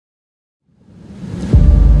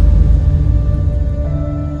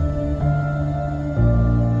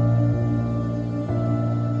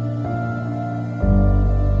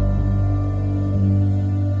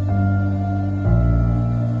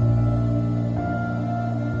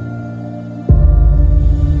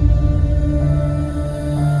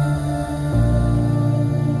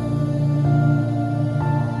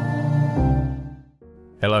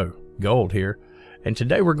field here, and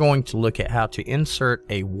today we're going to look at how to insert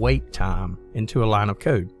a wait time into a line of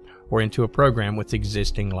code or into a program with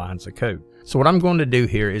existing lines of code. So what I'm going to do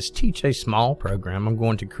here is teach a small program. I'm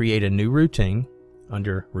going to create a new routine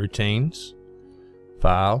under Routines,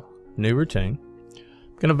 File, New Routine.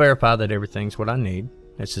 I'm going to verify that everything's what I need.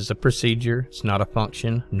 This is a procedure. It's not a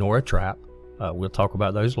function nor a trap. We'll talk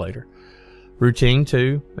about those later. Routine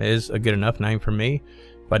 2 is a good enough name for me.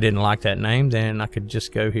 If I didn't like that name, then I could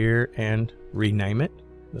just go here and rename it.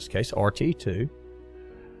 In this case, RT2.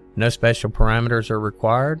 No special parameters are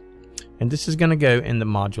required. And this is going to go in the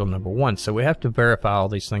module number 1. So we have to verify all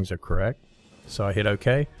these things are correct. So I hit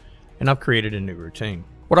OK, and I've created a new routine.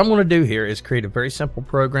 What I'm going to do here is create a very simple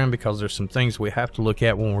program because there's some things we have to look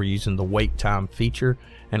at when we're using the wait time feature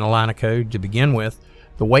in a line of code. To begin with,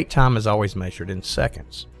 the wait time is always measured in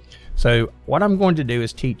seconds. So what I'm going to do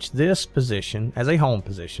is teach this position as a home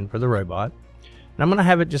position for the robot. And I'm going to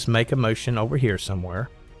have it just make a motion over here somewhere,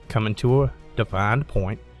 come into a defined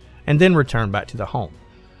point, and then return back to the home.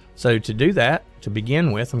 So to do that, to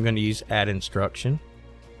begin with, I'm going to use add instruction.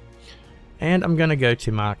 And I'm going to go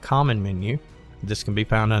to my common menu. This can be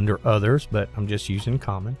found under others, but I'm just using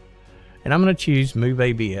common. And I'm going to choose move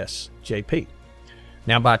ABS JP.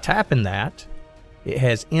 Now by tapping that, it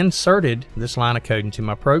has inserted this line of code into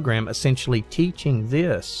my program, essentially teaching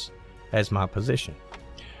this as my position.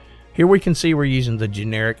 Here we can see we're using the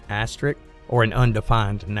generic asterisk or an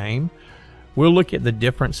undefined name. We'll look at the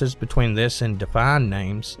differences between this and defined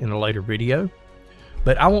names in a later video,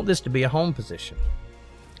 but I want this to be a home position.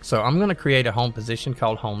 So I'm going to create a home position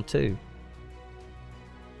called home 2.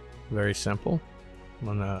 Very simple.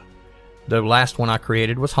 The last one I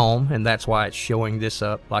created was home, and that's why it's showing this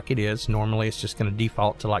up like it is. Normally it's just going to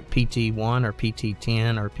default to like PT1 or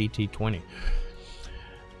PT10 or PT20.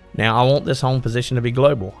 Now I want this home position to be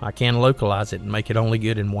global. I can localize it and make it only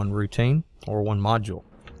good in one routine or one module.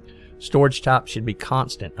 Storage type should be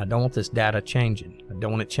constant. I don't want this data changing. I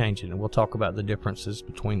don't want it changing, and we'll talk about the differences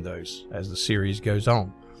between those as the series goes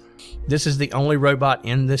on. This is the only robot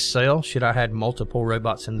in this cell. Should I had multiple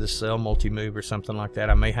robots in this cell, multi-move or something like that,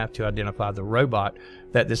 I may have to identify the robot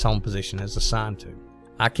that this home position is assigned to.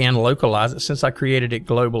 I can localize it. Since I created it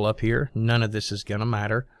global up here, none of this is going to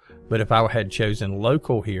matter. But if I had chosen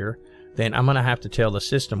local here, then I'm going to have to tell the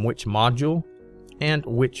system which module and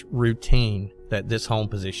which routine that this home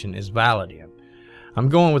position is valid in. I'm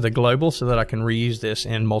going with a global so that I can reuse this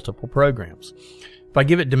in multiple programs. If I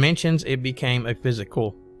give it dimensions, it became a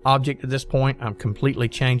physical object at this point. I'm completely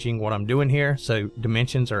changing what I'm doing here, so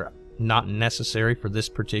dimensions are not necessary for this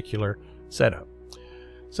particular setup.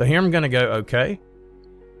 So here I'm going to go OK,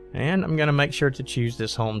 and I'm going to make sure to choose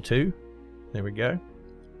this home 2. There we go,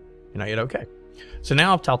 and I hit OK. So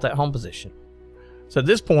now I've taught that home position. So at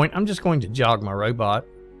this point I'm just going to jog my robot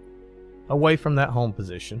away from that home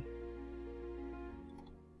position,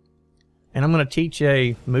 and I'm going to teach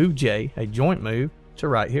a move J, a joint move, to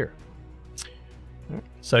right here.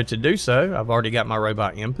 So to do so, I've already got my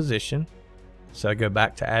robot in position. So I go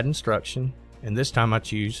back to add instruction, and this time I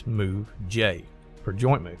choose move J for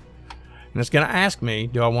joint move. And it's going to ask me,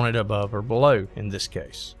 do I want it above or below in this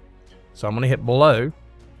case? So I'm going to hit below,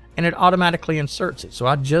 and it automatically inserts it. So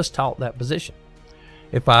I just taught that position.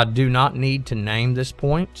 If I do not need to name this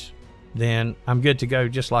point, then I'm good to go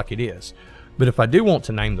just like it is. But if I do want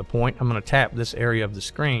to name the point, I'm going to tap this area of the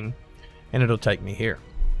screen, and it'll take me here.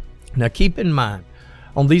 Now keep in mind,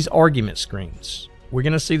 on these argument screens, we're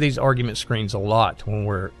going to see these argument screens a lot when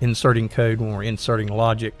we're inserting code, when we're inserting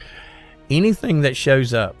logic. Anything that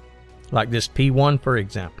shows up, like this P1 for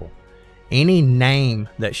example, any name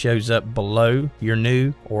that shows up below your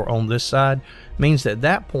new or on this side means that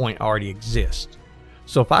that point already exists.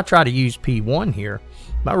 So if I try to use P1 here,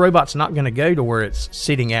 my robot's not going to go to where it's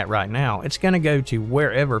sitting at right now. It's going to go to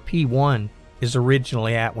wherever P1 is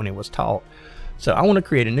originally at when it was taught. So I want to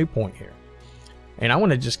create a new point here. And I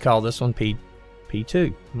want to just call this one P2.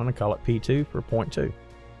 I'm going to call it P2 for point 2.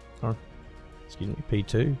 Or, excuse me,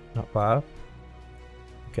 P2, not 5.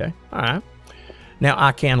 Okay, alright. Now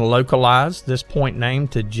I can localize this point name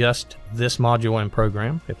to just this module and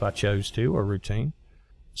program if I chose to, or routine.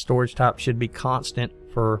 Storage type should be constant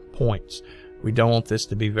for points. We don't want this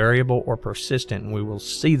to be variable or persistent, and we will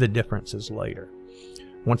see the differences later.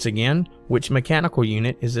 Once again, which mechanical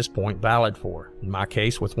unit is this point valid for? In my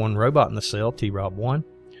case, with one robot in the cell, TROB1.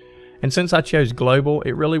 And since I chose global,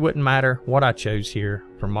 it really wouldn't matter what I chose here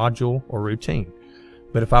for module or routine.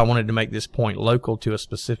 But if I wanted to make this point local to a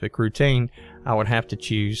specific routine, I would have to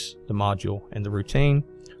choose the module and the routine.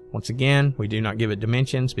 Once again, we do not give it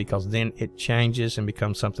dimensions because then it changes and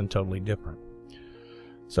becomes something totally different.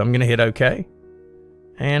 So I'm going to hit OK,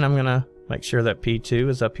 and I'm going to Make sure that P2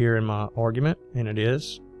 is up here in my argument, and it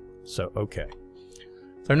is. So, okay.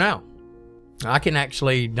 So now, I can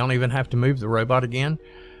actually don't even have to move the robot again.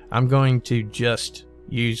 I'm going to just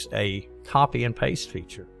use a copy and paste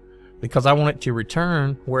feature because I want it to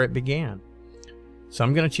return where it began. So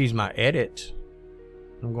I'm going to choose my edit.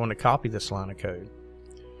 I'm going to copy this line of code.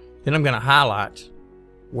 Then I'm going to highlight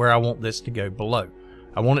where I want this to go below.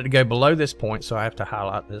 I want it to go below this point, so I have to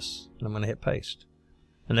highlight this, and I'm going to hit paste.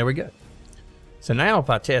 And there we go. So now if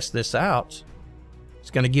I test this out, it's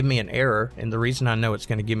going to give me an error, and the reason I know it's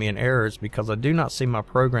going to give me an error is because I do not see my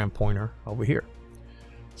program pointer over here.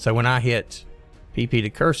 So when I hit PP to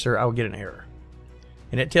cursor, I will get an error.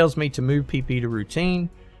 And it tells me to move PP to routine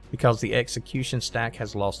because the execution stack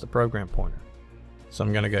has lost the program pointer. So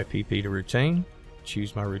I'm going to go PP to routine,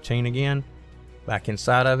 choose my routine again, back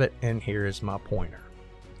inside of it, and here is my pointer.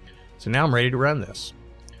 So now I'm ready to run this.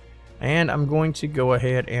 And I'm going to go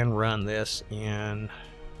ahead and run this in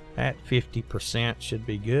at 50%, should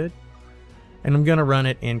be good. And I'm going to run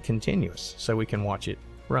it in continuous so we can watch it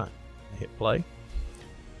run. Hit play.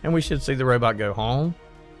 And we should see the robot go home.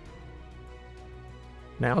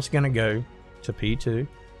 Now it's going to go to P2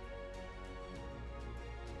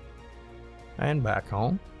 and back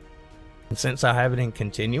home. And since I have it in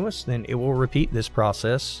continuous, then it will repeat this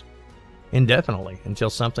process indefinitely until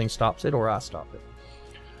something stops it or I stop it.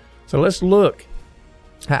 So let's look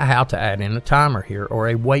at how to add in a timer here, or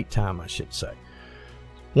a wait time, I should say.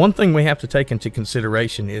 One thing we have to take into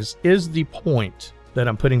consideration is the point that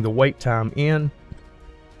I'm putting the wait time in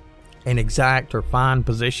an exact or fine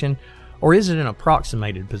position, or is it an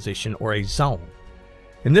approximated position or a zone?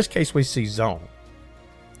 In this case, we see zone.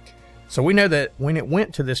 So we know that when it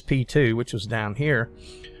went to this P2, which was down here,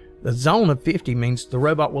 the zone of 50 means the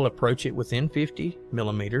robot will approach it within 50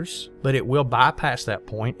 millimeters, but it will bypass that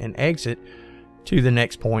point and exit to the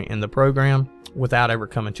next point in the program without ever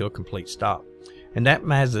coming to a complete stop. And that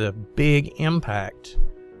has a big impact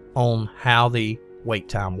on how the wait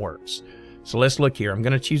time works. So let's look here. I'm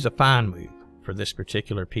going to choose a fine move for this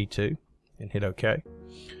particular P2 and hit OK.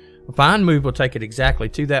 A fine move will take it exactly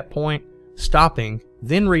to that point, stopping,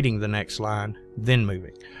 then reading the next line, then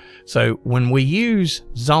moving. So when we use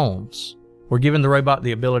zones, we're giving the robot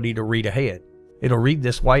the ability to read ahead. It'll read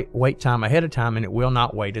this wait time ahead of time, and it will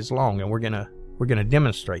not wait as long. And we're gonna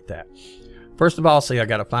demonstrate that. First of all, see, I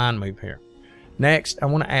got a fine move here. Next, I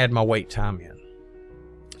want to add my wait time in.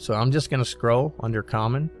 So I'm just gonna scroll under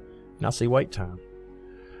common, and I see wait time.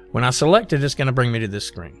 When I select it, it's gonna bring me to this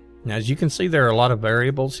screen. Now, as you can see, there are a lot of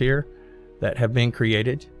variables here that have been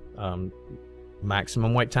created.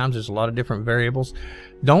 Maximum wait times, there's a lot of different variables.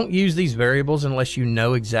 Don't use these variables unless you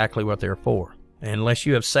know exactly what they're for. And unless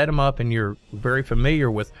you have set them up and you're very familiar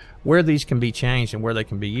with where these can be changed and where they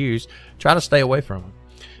can be used, try to stay away from them.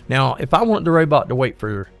 Now, if I want the robot to wait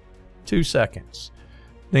for 2 seconds,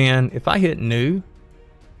 then if I hit new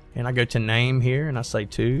and I go to name here and I say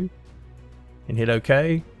 2 and hit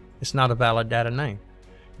OK, it's not a valid data name.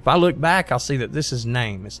 If I look back, I'll see that this is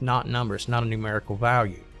name. It's not number. It's not a numerical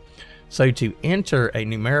value. So to enter a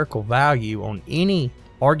numerical value on any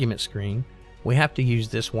argument screen, we have to use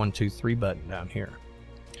this 1, 2, 3 button down here.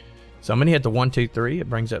 So I'm going to hit the 1, 2, 3. It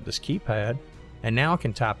brings up this keypad. And now I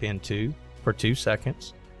can type in 2 for 2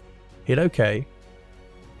 seconds. Hit OK.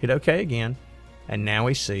 Hit OK again. And now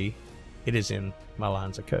we see it is in my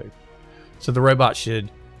lines of code. So the robot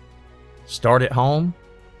should start at home,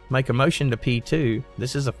 make a motion to P2.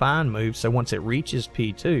 This is a fine move, so once it reaches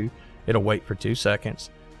P2, it'll wait for 2 seconds.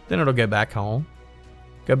 Then it'll go back home,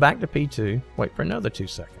 go back to P2, wait for another 2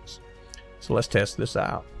 seconds. So let's test this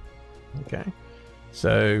out. Okay,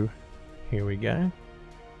 so here we go.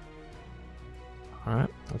 All right,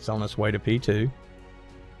 it's on its way to P2.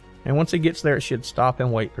 And once it gets there, it should stop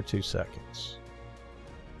and wait for 2 seconds.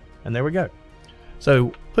 And there we go.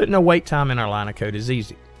 So putting a wait time in our line of code is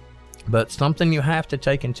easy. But something you have to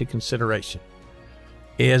take into consideration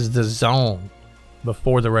is the zone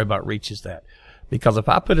before the robot reaches that. Because if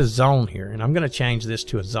I put a zone here, and I'm going to change this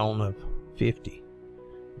to a zone of 50.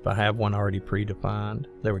 If I have one already predefined,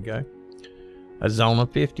 there we go. A zone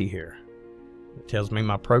of 50 here. It tells me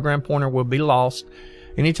my program pointer will be lost.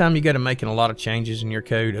 Anytime you go to making a lot of changes in your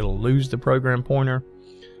code, it'll lose the program pointer.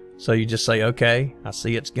 So you just say, okay, I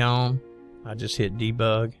see it's gone. I just hit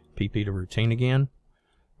debug, PP to routine again.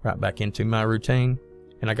 Right back into my routine,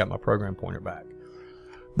 and I got my program pointer back.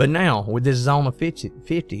 But now, with this zone of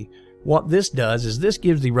 50, what this does is this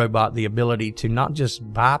gives the robot the ability to not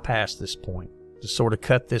just bypass this point, to sort of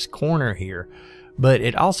cut this corner here, but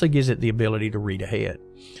it also gives it the ability to read ahead.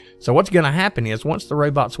 So what's going to happen is once the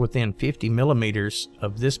robot's within 50 millimeters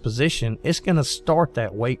of this position, it's going to start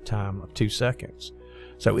that wait time of 2 seconds.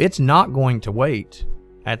 So it's not going to wait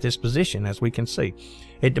at this position, as we can see.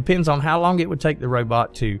 It depends on how long it would take the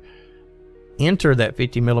robot to enter that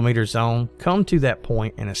 50 millimeter zone, come to that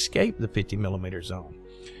point, and escape the 50 millimeter zone.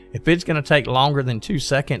 If it's going to take longer than 2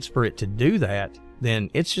 seconds for it to do that,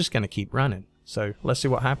 then it's just going to keep running. So let's see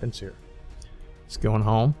what happens here. It's going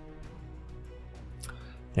home.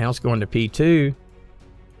 Now it's going to P2.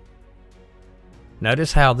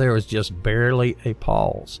 Notice how there was just barely a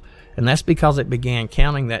pause. And that's because it began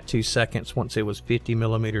counting that 2 seconds once it was 50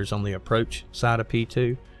 millimeters on the approach side of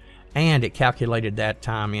P2. And it calculated that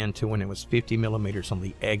time into when it was 50 millimeters on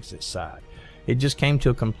the exit side. It just came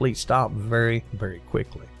to a complete stop very, very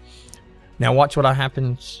quickly. Now watch what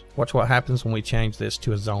happens when we change this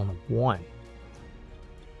to a zone of 1.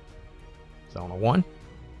 Zone of 1.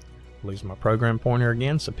 Lose my program pointer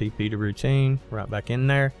again, so PP to routine, right back in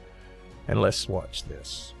there. And let's watch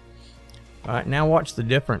this. Alright, now watch the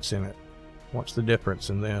difference in it. Watch the difference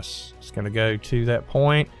in this. It's going to go to that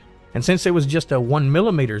point. And since it was just a 1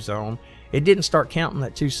 millimeter zone, it didn't start counting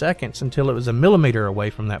that 2 seconds until it was a millimeter away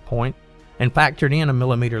from that point and factored in a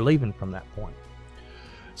millimeter leaving from that point.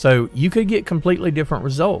 So you could get completely different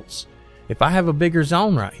results. If I have a bigger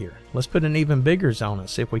zone right here, let's put an even bigger zone and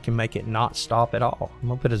see if we can make it not stop at all. I'm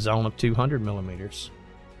going to put a zone of 200 millimeters.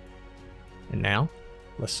 And now,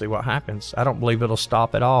 let's see what happens. I don't believe it'll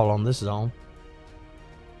stop at all on this zone.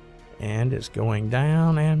 And it's going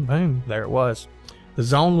down, and boom, there it was. The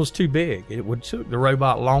zone was too big. It would took the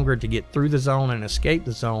robot longer to get through the zone and escape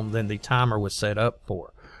the zone than the timer was set up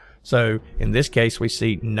for. So in this case, we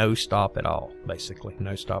see no stop at all, basically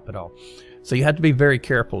no stop at all. So you have to be very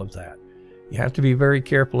careful of that. You have to be very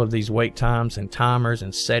careful of these wait times and timers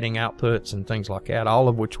and setting outputs and things like that, all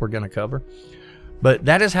of which we're going to cover. But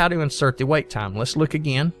that is how to insert the wait time. Let's look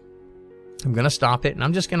again. I'm going to stop it, and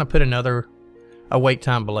I'm just going to put a wait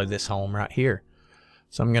time below this home right here.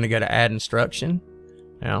 So I'm going to go to add instruction.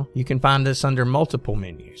 Now you can find this under multiple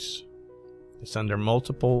menus. It's under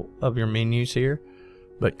multiple of your menus here,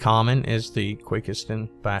 but common is the quickest and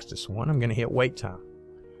fastest one. I'm going to hit wait time.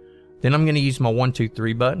 Then I'm going to use my 1, 2,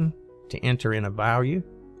 3 button to enter in a value,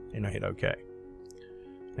 and I hit OK.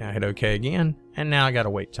 Now I hit OK again, and now I got a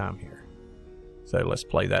wait time here. So let's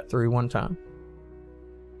play that through one time.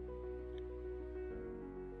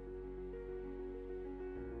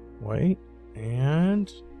 Wait,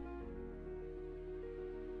 and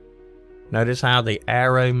notice how the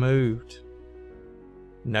arrow moved.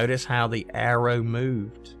 Notice how the arrow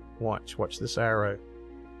moved. Watch this arrow.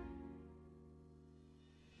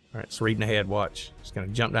 Alright, it's reading ahead, watch. It's going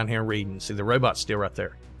to jump down here and read, and see the robot's still right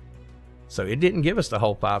there. So it didn't give us the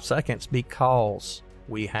whole 5 seconds because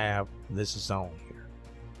we have this zone here.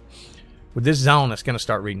 With this zone, it's going to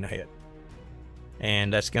start reading ahead.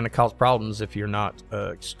 And that's going to cause problems if you're not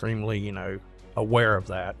extremely, aware of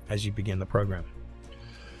that as you begin the programming.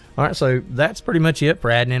 Alright, so that's pretty much it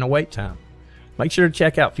for adding in a wait time. Make sure to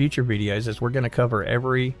check out future videos, as we're going to cover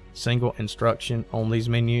every single instruction on these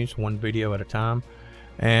menus, one video at a time.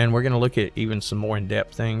 And we're going to look at even some more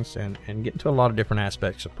in-depth things and get into a lot of different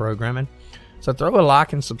aspects of programming. So throw a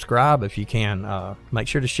like and subscribe if you can. Make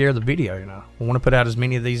sure to share the video. I want to put out as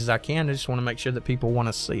many of these as I can. I just want to make sure that people want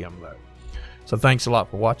to see them, though. So thanks a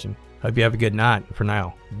lot for watching. Hope you have a good night. For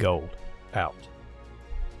now, Gold out.